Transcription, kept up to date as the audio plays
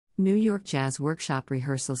New York Jazz Workshop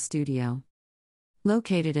Rehearsal Studio.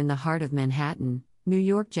 Located in the heart of Manhattan, New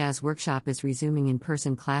York Jazz Workshop is resuming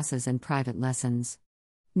in-person classes and private lessons.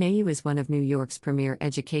 NAU is one of New York's premier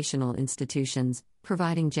educational institutions,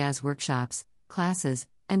 providing jazz workshops, classes,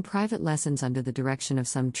 and private lessons under the direction of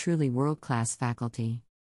some truly world-class faculty.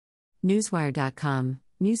 Newswire.com,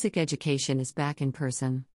 music education is back in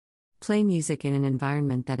person. Play music in an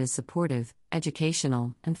environment that is supportive,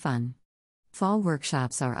 educational, and fun. Fall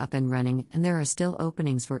workshops are up and running, and there are still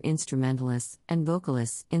openings for instrumentalists and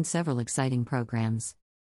vocalists in several exciting programs.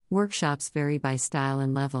 Workshops vary by style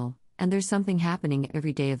and level, and there's something happening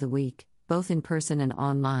every day of the week, both in person and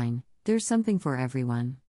online. There's something for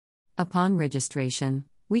everyone. Upon registration,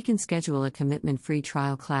 we can schedule a commitment-free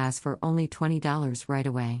trial class for only $20 right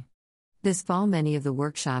away. This fall, many of the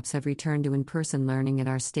workshops have returned to in-person learning at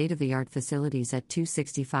our state-of-the-art facilities at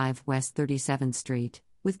 265 West 37th Street,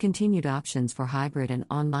 with continued options for hybrid and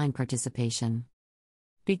online participation.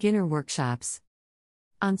 Beginner workshops.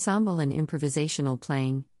 Ensemble and improvisational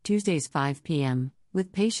playing, Tuesdays 5 p.m.,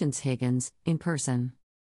 with Patience Higgins, in person.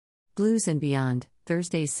 Blues and Beyond,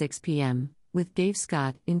 Thursdays 6 p.m., with Dave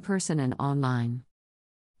Scott, in person and online.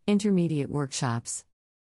 Intermediate workshops.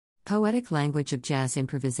 Poetic Language of Jazz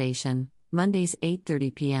Improvisation, Mondays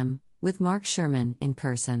 8:30 p.m., with Mark Sherman, in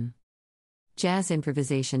person. Jazz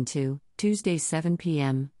Improvisation 2, Tuesdays 7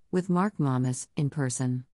 p.m., with Mark Mamas, in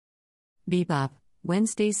person. Bebop,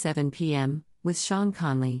 Wednesdays 7 p.m., with Sean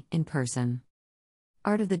Conley, in person.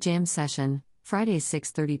 Art of the Jam Session, Fridays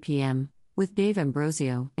 6:30 p.m., with Dave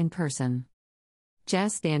Ambrosio, in person.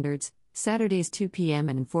 Jazz Standards, Saturdays 2 p.m.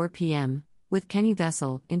 and 4 p.m., with Kenny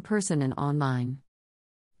Vessel, in person and online.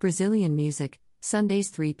 Brazilian Music, Sundays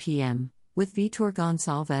 3 p.m., with Vitor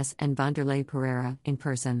Gonçalves and Vanderlei Pereira, in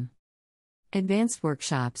person. Advanced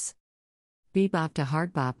Workshops. Bebop to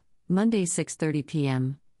Hardbop, Mondays 6:30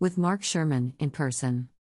 p.m., with Mark Sherman, in person.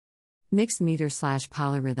 Mixed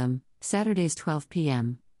Meter/Polyrhythm, Saturdays 12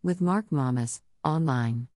 p.m., with Mark Mamas,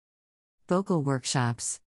 online. Vocal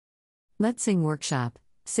Workshops. Let's Sing Workshop,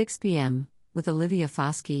 6 p.m., with Olivia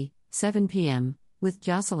Foskey, 7 p.m., with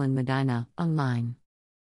Jocelyn Medina, online.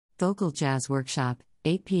 Vocal Jazz Workshop,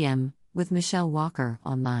 8 p.m., with Michelle Walker,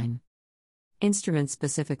 online.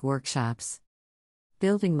 Instrument-specific workshops.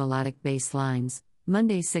 Building Melodic Bass Lines,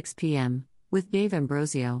 Monday 6 p.m., with Dave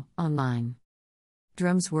Ambrosio, online.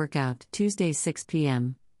 Drums Workout, Tuesday 6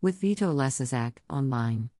 p.m., with Vito Lesizak,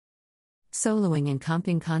 online. Soloing and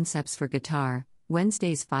Comping Concepts for Guitar,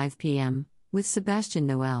 Wednesdays 5 p.m., with Sebastian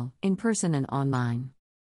Noel, in person and online.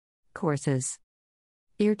 Courses.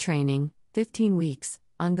 Ear Training, 15 weeks,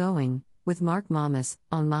 ongoing, with Mark Mamas,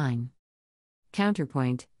 online.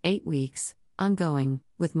 Counterpoint, 8 weeks, ongoing,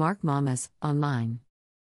 with Mark Mamas, online.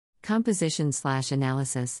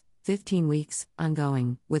 Composition/Analysis, 15 weeks,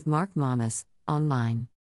 ongoing, with Mark Mamas, online.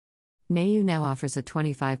 NAU now offers a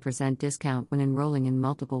 25% discount when enrolling in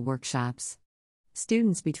multiple workshops.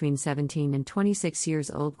 Students between 17 and 26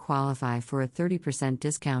 years old qualify for a 30%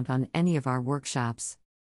 discount on any of our workshops.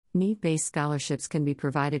 Need-based scholarships can be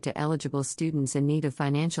provided to eligible students in need of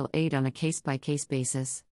financial aid on a case-by-case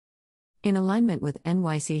basis. In alignment with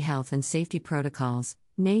NYC health and safety protocols,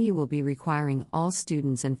 NAU will be requiring all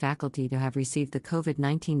students and faculty to have received the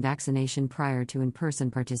COVID-19 vaccination prior to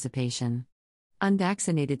in-person participation.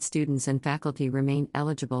 Unvaccinated students and faculty remain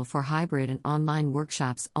eligible for hybrid and online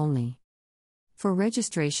workshops only. For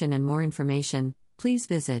registration and more information, please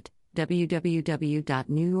visit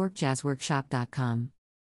www.newyorkjazzworkshop.com.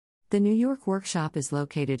 The New York Workshop is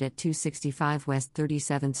located at 265 West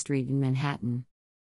 37th Street in Manhattan.